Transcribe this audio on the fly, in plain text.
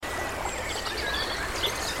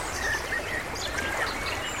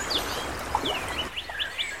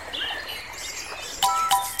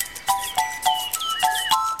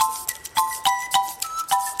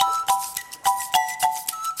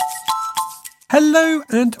Hello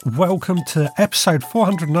and welcome to episode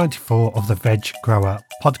 494 of the Veg Grower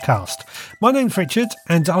Podcast. My name's Richard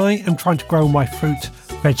and I am trying to grow my fruit,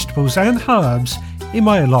 vegetables and herbs in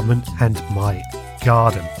my allotment and my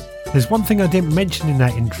garden. There's one thing I didn't mention in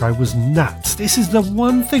that intro was nuts. This is the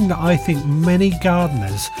one thing that I think many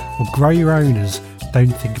gardeners or grow your owners don't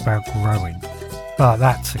think about growing. But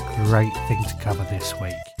that's a great thing to cover this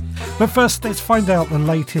week. But first, let's find out the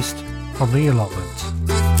latest from the allotment.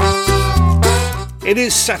 It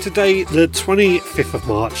is Saturday the 25th of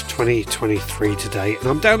March 2023 today, and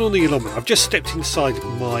I'm down on the allotment. I've just stepped inside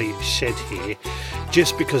my shed here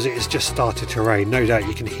just because it has just started to rain. No doubt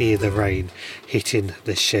you can hear the rain hitting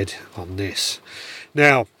the shed on this.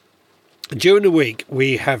 Now, during the week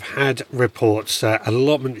we have had reports that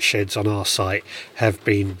allotment sheds on our site have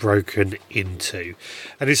been broken into,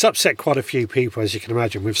 and it's upset quite a few people, as you can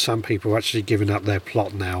imagine, with some people actually giving up their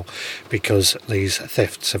plot now because these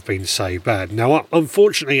thefts have been so bad. Now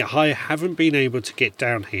unfortunately I haven't been able to get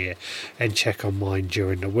down here and check on mine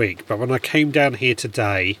during the week, but when I came down here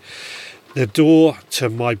today, the door to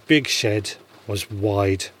my big shed was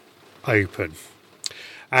wide open.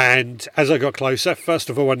 And as I got closer, first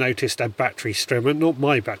of all I noticed a battery strimmer, not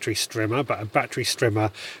my battery strimmer, but a battery strimmer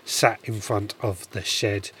sat in front of the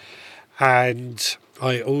shed. And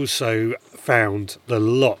I also found the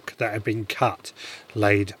lock that had been cut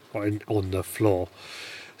laid on the floor.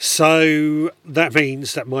 So that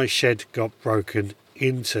means that my shed got broken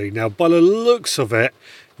into. Now, by the looks of it,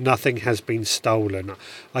 nothing has been stolen.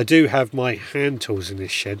 I do have my hand tools in this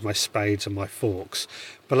shed, my spades and my forks,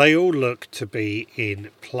 but they all look to be in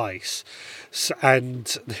place. And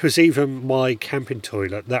there was even my camping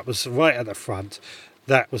toilet that was right at the front,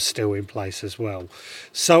 that was still in place as well.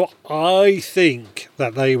 So I think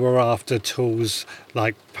that they were after tools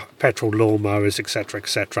like petrol lawnmowers,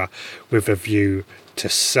 etc., with a view to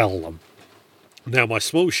sell them. Now, my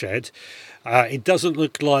small shed, it doesn't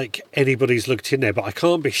look like anybody's looked in there, but I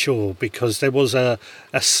can't be sure because there was a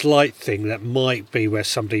slight thing that might be where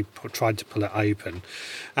somebody tried to pull it open.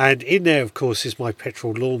 And in there, of course, is my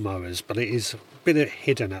petrol lawnmowers, but it is a bit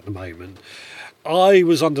hidden at the moment. I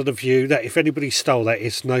was under the view that if anybody stole that,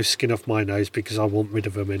 it's no skin off my nose because I want rid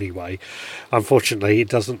of them anyway. Unfortunately, it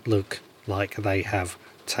doesn't look like they have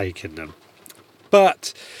taken them.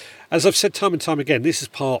 But as I've said time and time again, this is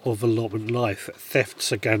part of allotment life.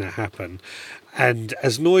 Thefts are going to happen. And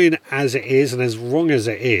as annoying as it is and as wrong as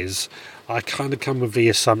it is, I kind of come with the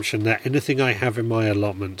assumption that anything I have in my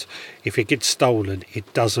allotment, if it gets stolen,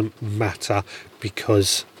 it doesn't matter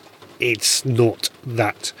because it's not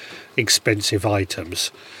that expensive items.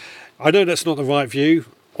 I know that's not the right view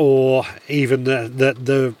or even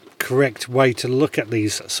the correct way to look at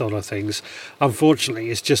these sort of things. Unfortunately,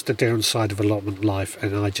 it's just the downside of allotment life,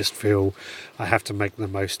 and I just feel I have to make the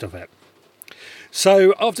most of it.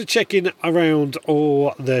 So after checking around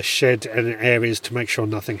all the shed and areas to make sure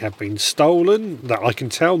nothing had been stolen, that I can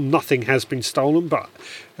tell nothing has been stolen, but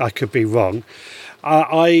I could be wrong,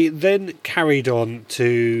 I then carried on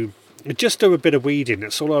to just do a bit of weeding.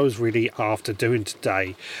 That's all I was really after doing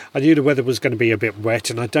today. I knew the weather was going to be a bit wet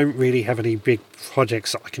and I don't really have any big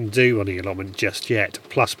projects that I can do on the allotment just yet,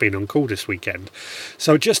 plus being on call this weekend.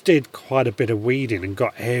 So I just did quite a bit of weeding and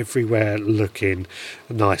got everywhere looking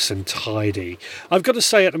nice and tidy. I've got to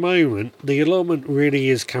say at the moment, the allotment really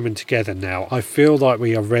is coming together now. I feel like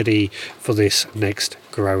we are ready for this next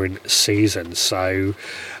growing season. So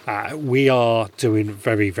we are doing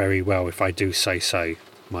very, very well, if I do say so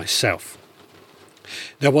myself.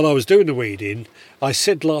 Now, while I was doing the weeding, I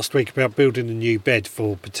said last week about building a new bed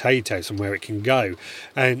for potatoes and where it can go,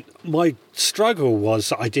 and my struggle was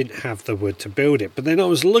that I didn't have the wood to build it. But then I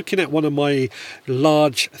was looking at one of my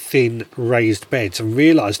large thin raised beds and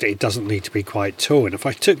realised that it doesn't need to be quite tall, and if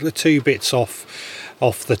I took the two bits off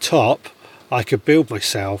the top, I could build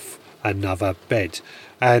myself another bed.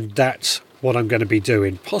 And that's what I'm going to be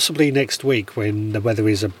doing, possibly next week when the weather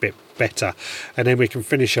is a bit better, and then we can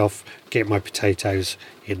finish off, get my potatoes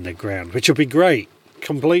in the ground, which will be great.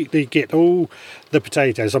 Completely get all the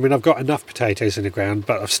potatoes. I mean, I've got enough potatoes in the ground,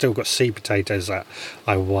 but I've still got seed potatoes that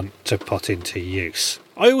I want to put into use.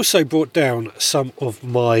 I also brought down some of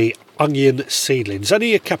my onion seedlings,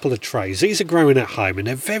 only a couple of trays. These are growing at home and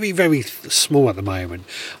they're very, very small at the moment.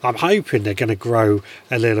 I'm hoping they're going to grow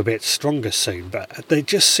a little bit stronger soon, but they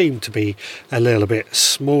just seem to be a little bit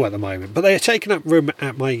small at the moment. But they are taking up room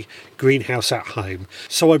at my greenhouse at home,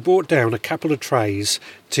 so I brought down a couple of trays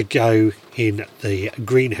to go in the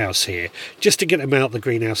greenhouse here, just to get them out of the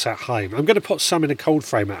greenhouse at home. I'm going to put some in a cold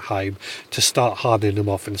frame at home to start hardening them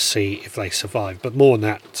off and see if they survive, but more on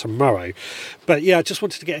that tomorrow. But yeah, I just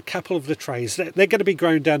wanted to get a couple of the trays. They're going to be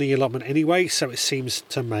grown down the allotment anyway, so it seems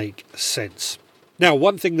to make sense. Now,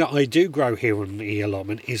 one thing that I do grow here on the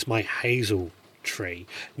allotment is my hazel tree.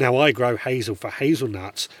 Now, I grow hazel for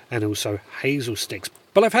hazelnuts and also hazel sticks.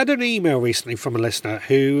 But I've had an email recently from a listener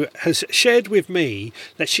who has shared with me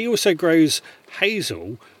that she also grows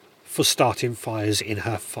hazel for starting fires in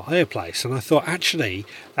her fireplace. And I thought, actually,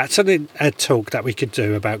 that's a talk that we could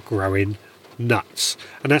do about growing nuts.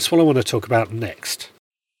 And that's what I want to talk about next.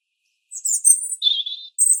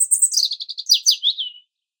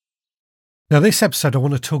 Now, this episode, I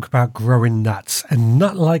want to talk about growing nuts and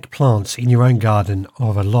nut-like plants in your own garden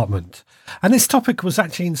or allotment. And this topic was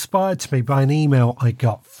actually inspired to me by an email I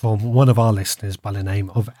got from one of our listeners by the name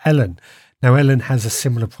of Ellen. Now, Ellen has a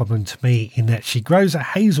similar problem to me in that she grows a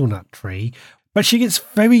hazelnut tree, but she gets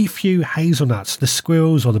very few hazelnuts. The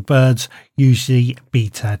squirrels or the birds usually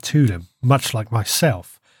beat her to them, much like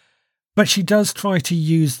myself. But she does try to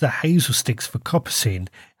use the hazel sticks for coppicing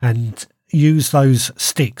and use those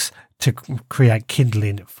sticks to create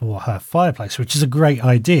kindling for her fireplace, which is a great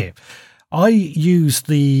idea. I use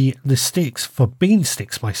the sticks for bean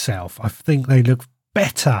sticks myself. I think they look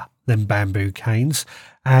better than bamboo canes,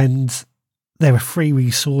 and they're a free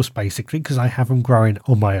resource basically because I have them growing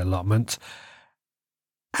on my allotment,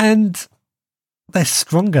 and they're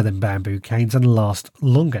stronger than bamboo canes and last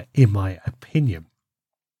longer in my opinion.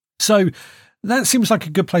 So that seems like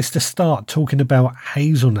a good place to start talking about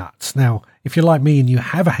hazelnuts. Now, if you're like me and you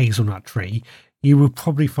have a hazelnut tree, you will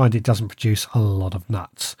probably find it doesn't produce a lot of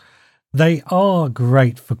nuts. They are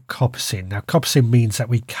great for coppicing. Now, coppicing means that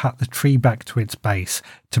we cut the tree back to its base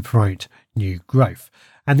to promote new growth.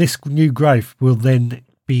 And this new growth will then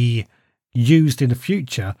be used in the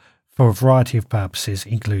future for a variety of purposes,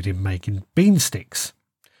 including making bean sticks.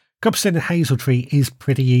 Coppicing a hazel tree is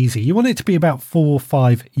pretty easy. You want it to be about 4 or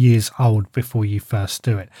 5 years old before you first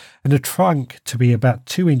do it, and the trunk to be about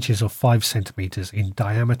 2 inches or 5 centimetres in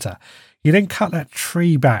diameter. You then cut that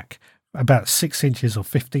tree back about 6 inches or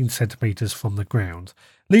 15 centimetres from the ground,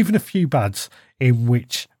 leaving a few buds in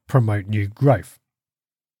which promote new growth.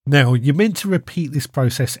 Now, you're meant to repeat this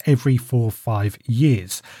process every 4 or 5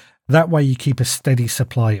 years. That way you keep a steady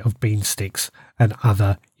supply of bean sticks and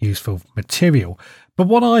other useful material. But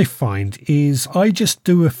what I find is I just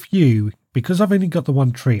do a few, because I've only got the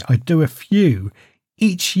one tree, I do a few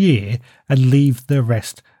each year and leave the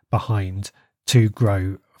rest behind to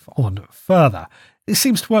grow on further. It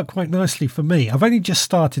seems to work quite nicely for me. I've only just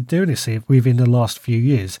started doing this within the last few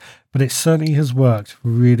years, but it certainly has worked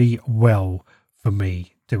really well for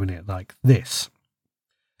me doing it like this.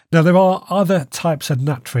 Now, there are other types of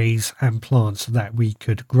nut trees and plants that we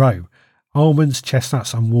could grow. Almonds,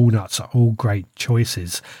 chestnuts and walnuts are all great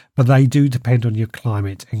choices, but they do depend on your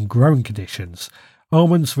climate and growing conditions.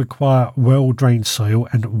 Almonds require well-drained soil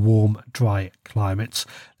and warm, dry climates.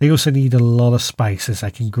 They also need a lot of space as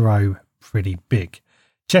they can grow pretty big.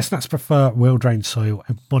 Chestnuts prefer well-drained soil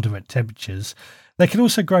and moderate temperatures. They can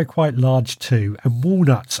also grow quite large too, and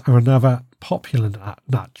walnuts are another popular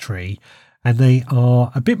nut tree, and they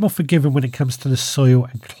are a bit more forgiving when it comes to the soil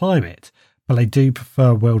and climate, but they do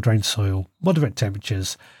prefer well-drained soil, moderate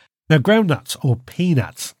temperatures. Now, groundnuts or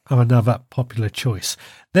peanuts are another popular choice.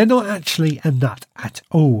 They're not actually a nut at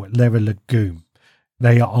all, they're a legume.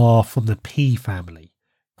 They are from the pea family.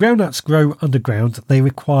 Groundnuts grow underground. They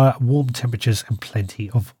require warm temperatures and plenty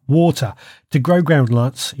of water. To grow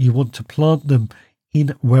groundnuts, you want to plant them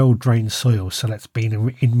in well-drained soil, so that's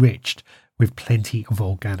been enriched with plenty of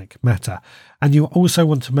organic matter. And you also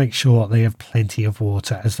want to make sure they have plenty of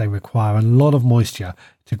water, as they require a lot of moisture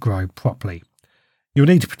to grow properly. You'll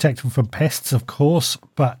need to protect them from pests, of course,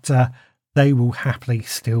 but they will happily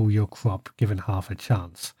steal your crop given half a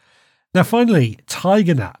chance. Now finally,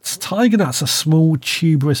 tiger nuts. Tiger nuts are small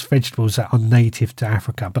tuberous vegetables that are native to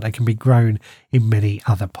Africa, but they can be grown in many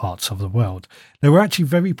other parts of the world. They were actually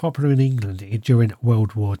very popular in England during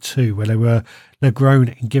World War II, where they're grown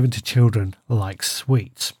and given to children like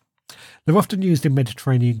sweets. They're often used in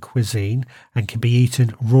Mediterranean cuisine and can be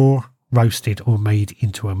eaten raw, roasted or made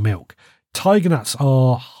into a milk. Tiger nuts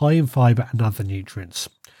are high in fibre and other nutrients.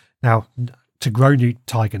 Now, to grow new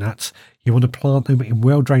tiger nuts, you want to plant them in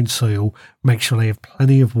well-drained soil, make sure they have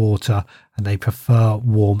plenty of water, and they prefer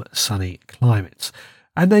warm, sunny climates.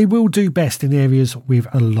 And they will do best in areas with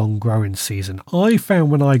a long growing season. I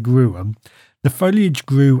found when I grew them, the foliage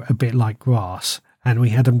grew a bit like grass, and we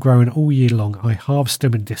had them growing all year long. I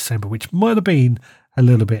harvested them in December, which might have been a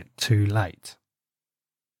little bit too late.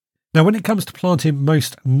 Now, when it comes to planting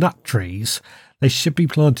most nut trees, they should be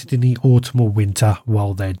planted in the autumn or winter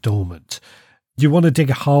while they're dormant. You want to dig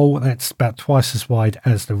a hole that's about twice as wide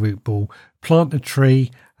as the root ball, plant the tree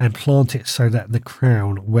and plant it so that the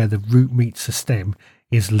crown where the root meets the stem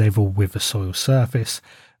is level with the soil surface.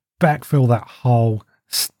 Backfill that hole,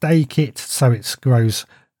 stake it so it grows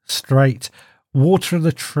straight, water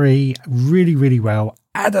the tree really, really well,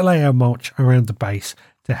 add a layer of mulch around the base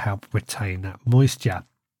to help retain that moisture.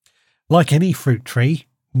 Like any fruit tree,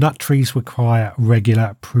 nut trees require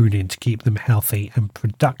regular pruning to keep them healthy and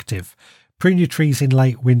productive. Prune your trees in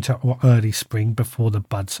late winter or early spring before the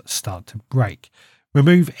buds start to break.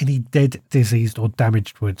 Remove any dead, diseased or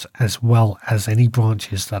damaged woods as well as any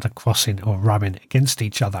branches that are crossing or rubbing against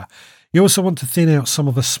each other. You also want to thin out some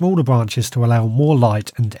of the smaller branches to allow more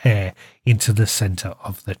light and air into the centre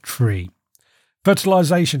of the tree.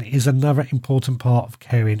 Fertilisation is another important part of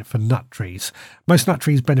caring for nut trees. Most nut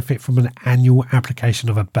trees benefit from an annual application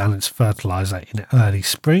of a balanced fertiliser in early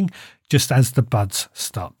spring, just as the buds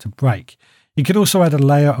start to break. You can also add a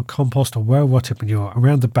layer of compost or well-rotted manure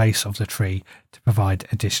around the base of the tree to provide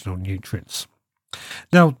additional nutrients.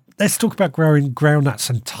 Now, let's talk about growing groundnuts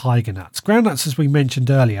and tiger nuts. Groundnuts, as we mentioned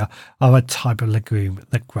earlier, are a type of legume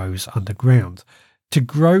that grows underground. To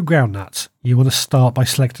grow groundnuts, you want to start by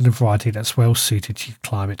selecting a variety that's well suited to your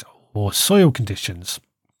climate or soil conditions.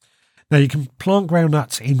 Now, you can plant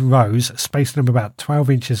groundnuts in rows, spacing them about 12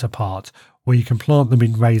 inches apart, or you can plant them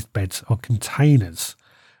in raised beds or containers.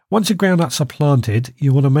 Once your groundnuts are planted,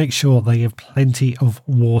 you want to make sure they have plenty of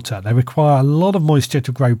water. They require a lot of moisture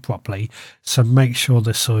to grow properly, so make sure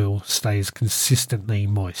the soil stays consistently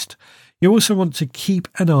moist. You also want to keep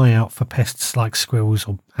an eye out for pests like squirrels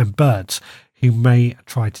and birds, who may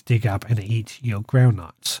try to dig up and eat your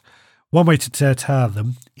groundnuts. One way to deter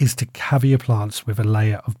them is to cover your plants with a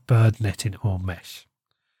layer of bird netting or mesh.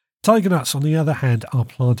 Tiger nuts, on the other hand, are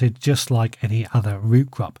planted just like any other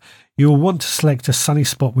root crop. You will want to select a sunny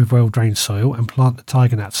spot with well-drained soil and plant the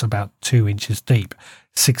tiger nuts about 2 inches deep,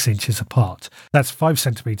 6 inches apart. That's 5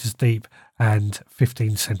 centimetres deep and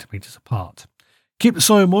 15 centimetres apart. Keep the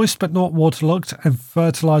soil moist but not waterlogged and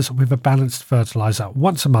fertilise with a balanced fertiliser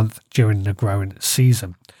once a month during the growing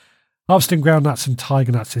season. Harvesting groundnuts and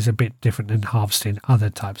tiger nuts is a bit different than harvesting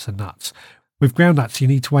other types of nuts. With groundnuts, you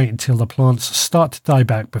need to wait until the plants start to die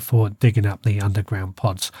back before digging up the underground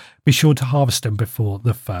pods. Be sure to harvest them before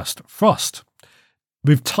the first frost.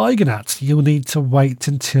 With tiger nuts, you'll need to wait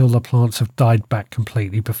until the plants have died back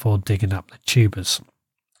completely before digging up the tubers.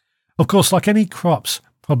 Of course, like any crops,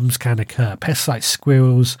 problems can occur. Pests like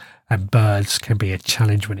squirrels and birds can be a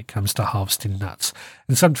challenge when it comes to harvesting nuts,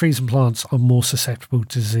 and some trees and plants are more susceptible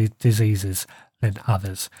to diseases than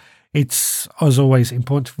others. It's, as always,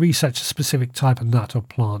 important to research a specific type of nut or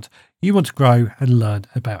plant you want to grow and learn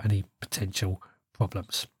about any potential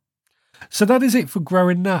problems. So that is it for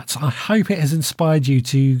growing nuts. I hope it has inspired you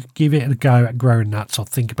to give it a go at growing nuts or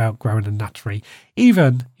think about growing a nuttery,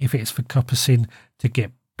 even if it's for coppicing to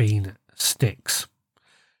get bean sticks.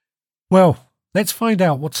 Well, let's find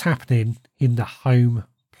out what's happening in the home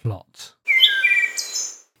plot.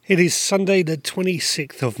 It is Sunday the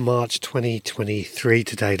 26th of March 2023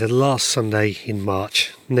 today, the last Sunday in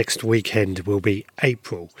March. Next weekend will be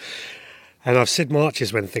April. And I've said March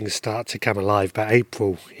is when things start to come alive, but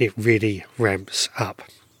April, it really ramps up.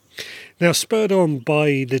 Now, spurred on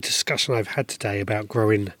by the discussion I've had today about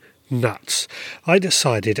growing nuts, I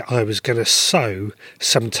decided I was going to sow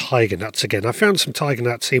some tiger nuts again. I found some tiger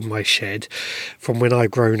nuts in my shed from when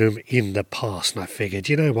I've grown them in the past, and I figured,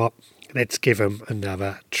 you know what, let's give them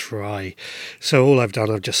another try. So all I've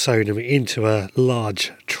done, I've just sown them into a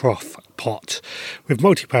large trough pot with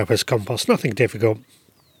multi-purpose compost, nothing difficult.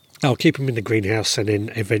 I'll keep them in the greenhouse and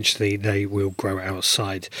then eventually they will grow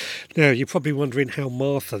outside. Now, you're probably wondering how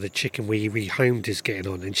Martha, the chicken we rehomed, is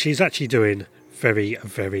getting on, and she's actually doing very,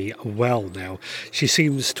 very well now. She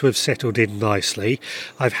seems to have settled in nicely.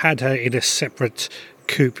 I've had her in a separate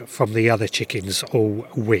coop from the other chickens all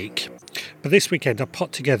week. But this weekend I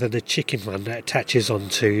put together the chicken run that attaches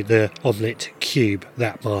onto the omelette cube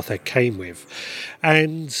that Martha came with.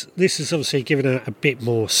 And this has obviously given her a bit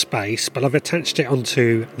more space, but I've attached it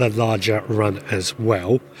onto the larger run as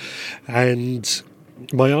well. And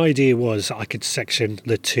my idea was I could section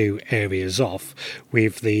the two areas off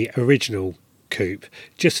with the original coop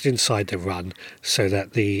just inside the run so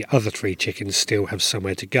that the other three chickens still have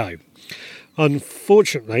somewhere to go.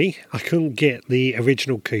 Unfortunately, I couldn't get the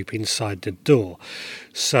original coop inside the door,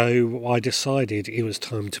 so I decided it was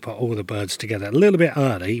time to put all the birds together a little bit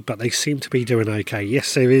early, but they seem to be doing okay.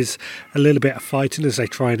 Yes, there is a little bit of fighting as they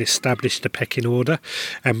try and establish the pecking order,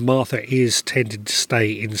 and Martha is tending to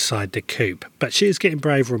stay inside the coop, but she is getting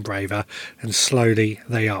braver and braver, and slowly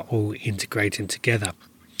they are all integrating together.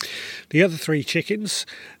 The other 3 chickens,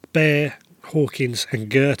 Bear, Hawkins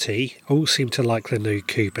and Gertie, all seem to like the new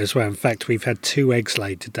coop as well. In fact, we've had 2 eggs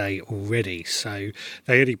laid today already, so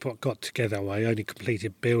they only got together. I only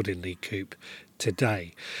completed building the coop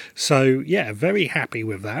today. So yeah, very happy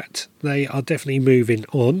with that. They are definitely moving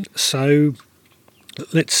on, so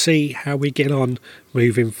let's see how we get on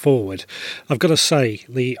moving forward. I've got to say,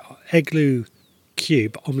 the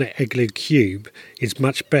omelette igloo cube is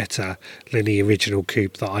much better than the original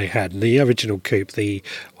coop that I had. And the original coop, the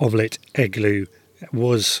omelette igloo,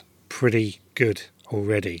 was pretty good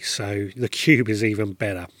already, so the cube is even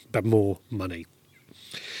better, but more money.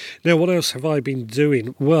 Now, what else have I been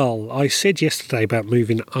doing? Well, I said yesterday about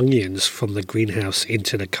moving onions from the greenhouse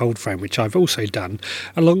into the cold frame, which I've also done,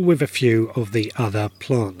 along with a few of the other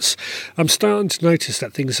plants. I'm starting to notice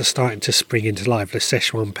that things are starting to spring into life. The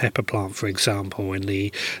Szechuan pepper plant, for example, and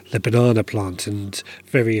the banana plant and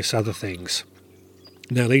various other things.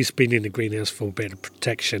 Now, these have been in the greenhouse for a bit of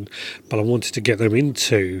protection, but I wanted to get them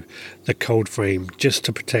into the cold frame just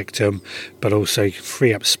to protect them, but also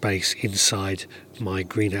free up space inside my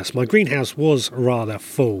greenhouse. My greenhouse was rather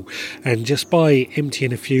full, and just by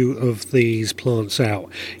emptying a few of these plants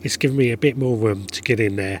out, it's given me a bit more room to get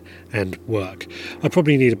in there and work. I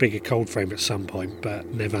probably need a bigger cold frame at some point, but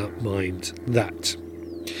never mind that.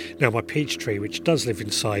 Now, my peach tree, which does live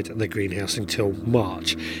inside the greenhouse until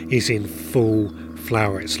March, is in full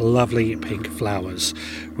flower. It's lovely pink flowers,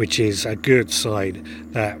 which is a good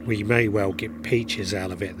sign that we may well get peaches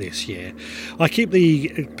out of it this year. I keep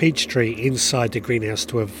the peach tree inside the greenhouse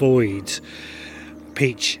to avoid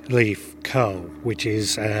peach leaf curl, which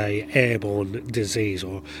is a airborne disease,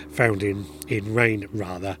 or found in rain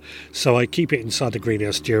rather. So I keep it inside the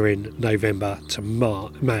greenhouse during November to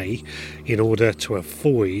May in order to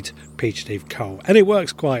avoid peach leaf curl, and it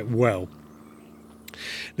works quite well.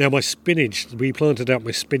 Now, my spinach, we planted out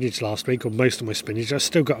my spinach last week, or most of my spinach. I've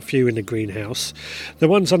still got a few in the greenhouse. The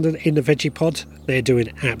ones in the veggie pod, they're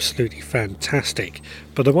doing absolutely fantastic.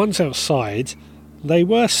 But the ones outside, they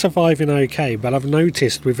were surviving okay, but I've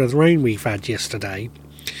noticed with the rain we've had yesterday,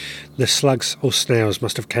 the slugs or snails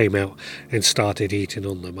must have came out and started eating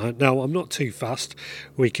on them. Now, I'm not too fussed.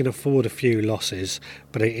 We can afford a few losses,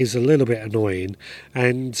 but it is a little bit annoying,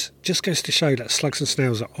 and just goes to show that slugs and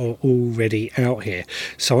snails are already out here.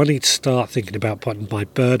 So I need to start thinking about putting my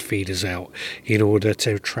bird feeders out in order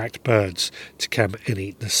to attract birds to come and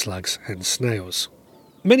eat the slugs and snails.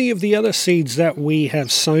 Many of the other seeds that we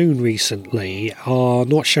have sown recently are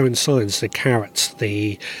not showing signs. The carrots,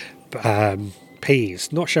 the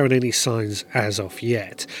peas, not showing any signs as of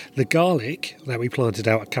yet. The garlic that we planted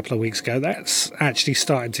out a couple of weeks ago, that's actually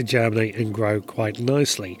starting to germinate and grow quite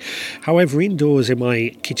nicely. However, indoors in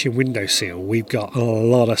my kitchen windowsill, we've got a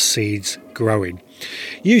lot of seeds growing.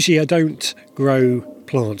 Usually I don't grow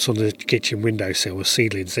plants on the kitchen windowsill or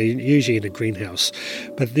seedlings, they're usually in a greenhouse,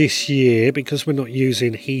 but this year, because we're not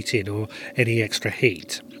using heating or any extra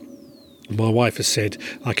heat, my wife has said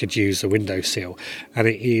I could use the windowsill, and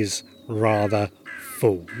it is rather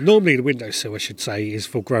full. Normally the windowsill, I should say, is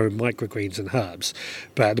for growing microgreens and herbs,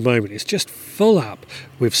 but at the moment it's just full up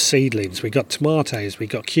with seedlings. We got tomatoes, we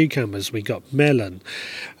got cucumbers, we got melon,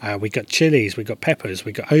 we got chilies, we got peppers,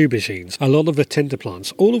 we got aubergines, a lot of the tender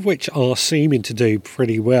plants, all of which are seeming to do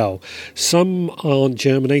pretty well. Some aren't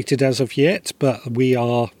germinated as of yet, but we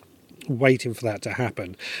are waiting for that to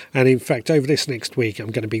happen. And in fact, over this next week, I'm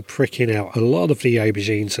going to be pricking out a lot of the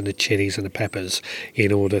aubergines and the chilies and the peppers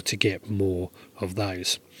in order to get more of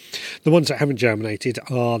those. The ones that haven't germinated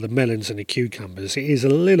are the melons and the cucumbers. It is a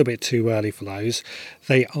little bit too early for those.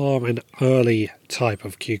 They are an early type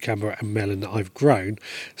of cucumber and melon that I've grown,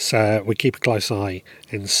 so we keep a close eye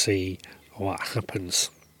and see what happens.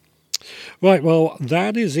 Right, well,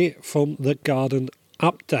 that is it from the garden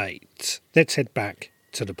update. Let's head back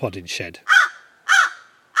to the podding shed.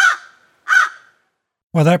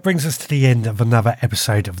 Well, that brings us to the end of another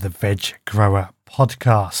episode of the Veg Grower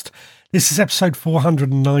Podcast. This is episode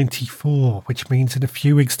 494, which means in a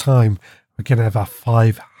few weeks' time, we're going to have our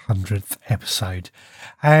 500th episode.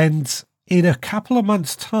 And in a couple of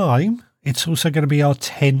months' time, it's also going to be our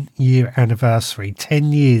 10-year anniversary.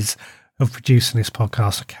 10 years of producing this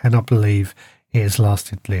podcast. I cannot believe it has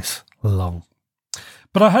lasted this long.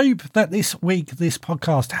 But I hope that this week, this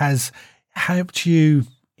podcast has helped you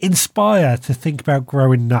inspire to think about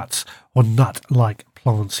growing nuts or nut-like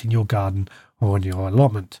plants in your garden or on your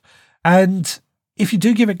allotment. And if you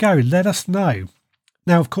do give it a go, let us know.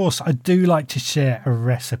 Now, of course, I do like to share a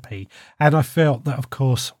recipe, and I felt that, of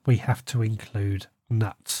course, we have to include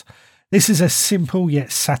nuts. This is a simple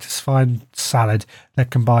yet satisfying salad that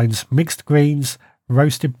combines mixed greens,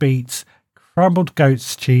 roasted beets, crumbled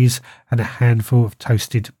goat's cheese, and a handful of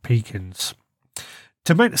toasted pecans.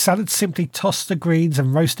 To make the salad, simply toss the greens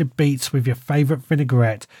and roasted beets with your favourite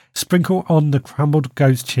vinaigrette, sprinkle on the crumbled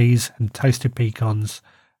goat's cheese and toasted pecans,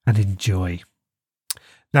 and enjoy.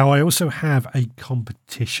 Now, I also have a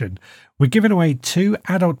competition. We're giving away 2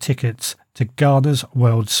 adult tickets to Gardener's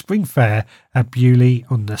World Spring Fair at Beaulieu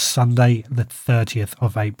on the Sunday the 30th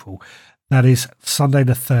of April. That is Sunday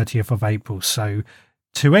the 30th of April. So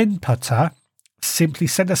to enter, simply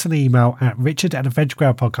send us an email at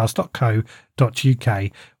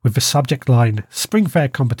richard@veggrowerpodcast.co.uk with the subject line Spring Fair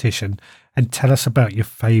Competition and tell us about your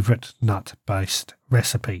favourite nut-based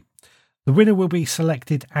recipe. The winner will be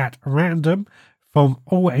selected at random from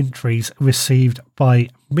all entries received by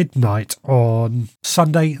midnight on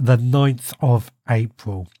Sunday the 9th of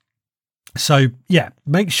April. So yeah,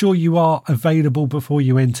 make sure you are available before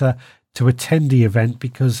you enter to attend the event,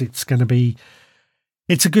 because it's a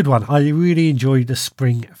good one. I really enjoyed the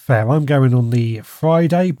spring fair. I'm going on the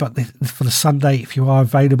Friday, but for the Sunday, if you are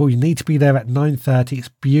available, you need to be there at 9:30. It's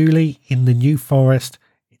Beaulieu in the New Forest.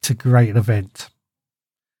 It's a great event.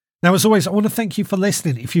 Now, as always, I want to thank you for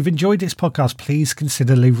listening. If you've enjoyed this podcast, please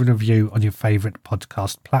consider leaving a review on your favourite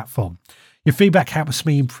podcast platform. Your feedback helps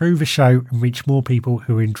me improve the show and reach more people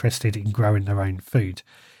who are interested in growing their own food.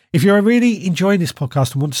 If you're really enjoying this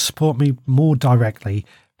podcast and want to support me more directly,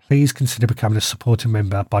 please consider becoming a supporting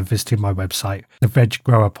member by visiting my website,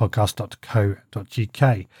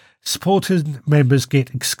 theveggrowerpodcast.co.uk. Supported members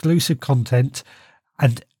get exclusive content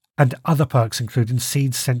and other perks, including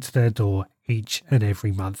seeds sent to their door each and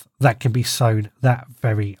every month that can be sown that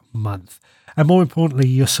very month. And more importantly,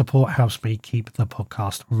 your support helps me keep the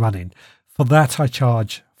podcast running. For that, I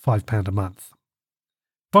charge £5 a month.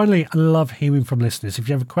 Finally, I love hearing from listeners. If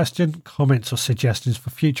you have a question, comments or suggestions for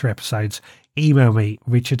future episodes, email me,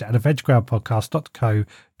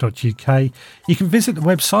 richard@veggrowerpodcast.co.uk. You can visit the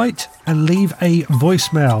website and leave a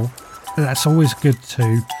voicemail. That's always good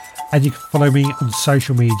too. And you can follow me on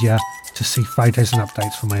social media to see photos and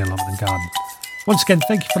updates from my allotment and garden. Once again,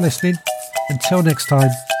 thank you for listening. Until next time,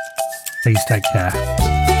 please take care.